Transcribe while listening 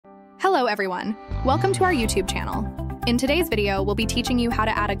Hello everyone, welcome to our YouTube channel. In today's video, we'll be teaching you how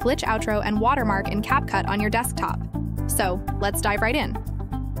to add a glitch outro and watermark in Capcut on your desktop. So, let's dive right in.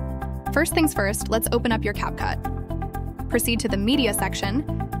 First things first, let's open up your Capcut. Proceed to the Media section.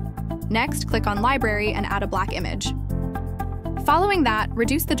 Next, click on Library and add a black image. Following that,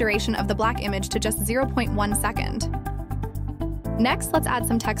 reduce the duration of the black image to just 0.1 second. Next, let's add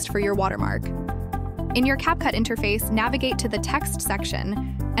some text for your watermark. In your Capcut interface, navigate to the Text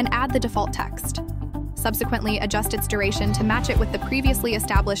section and add the default text. Subsequently, adjust its duration to match it with the previously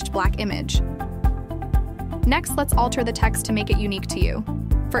established black image. Next, let's alter the text to make it unique to you.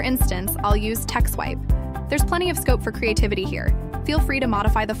 For instance, I'll use text swipe. There's plenty of scope for creativity here. Feel free to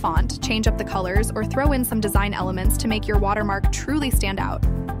modify the font, change up the colors, or throw in some design elements to make your watermark truly stand out.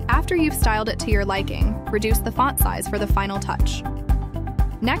 After you've styled it to your liking, reduce the font size for the final touch.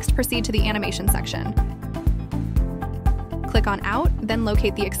 Next, proceed to the animation section. Click on Out, then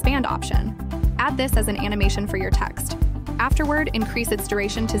locate the Expand option. Add this as an animation for your text. Afterward, increase its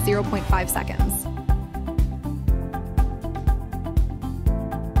duration to 0.5 seconds.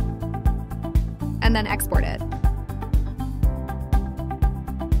 And then export it.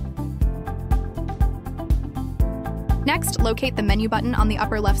 Next, locate the menu button on the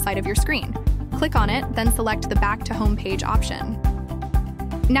upper left side of your screen. Click on it, then select the Back to Home page option.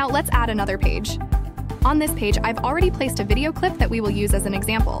 Now let's add another page. On this page, I've already placed a video clip that we will use as an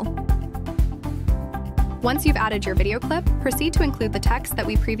example. Once you've added your video clip, proceed to include the text that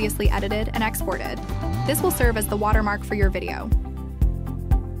we previously edited and exported. This will serve as the watermark for your video.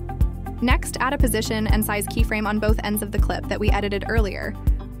 Next, add a position and size keyframe on both ends of the clip that we edited earlier.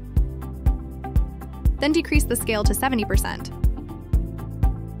 Then decrease the scale to 70%.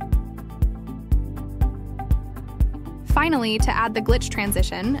 Finally, to add the glitch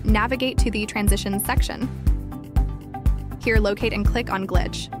transition, navigate to the Transitions section. Here, locate and click on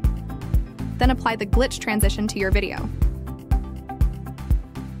Glitch. Then apply the glitch transition to your video.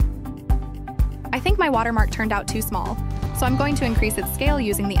 I think my watermark turned out too small, so I'm going to increase its scale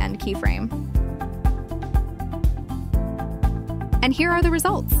using the end keyframe. And here are the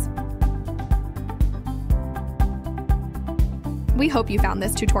results. We hope you found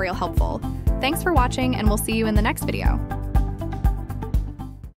this tutorial helpful. Thanks for watching, and we'll see you in the next video.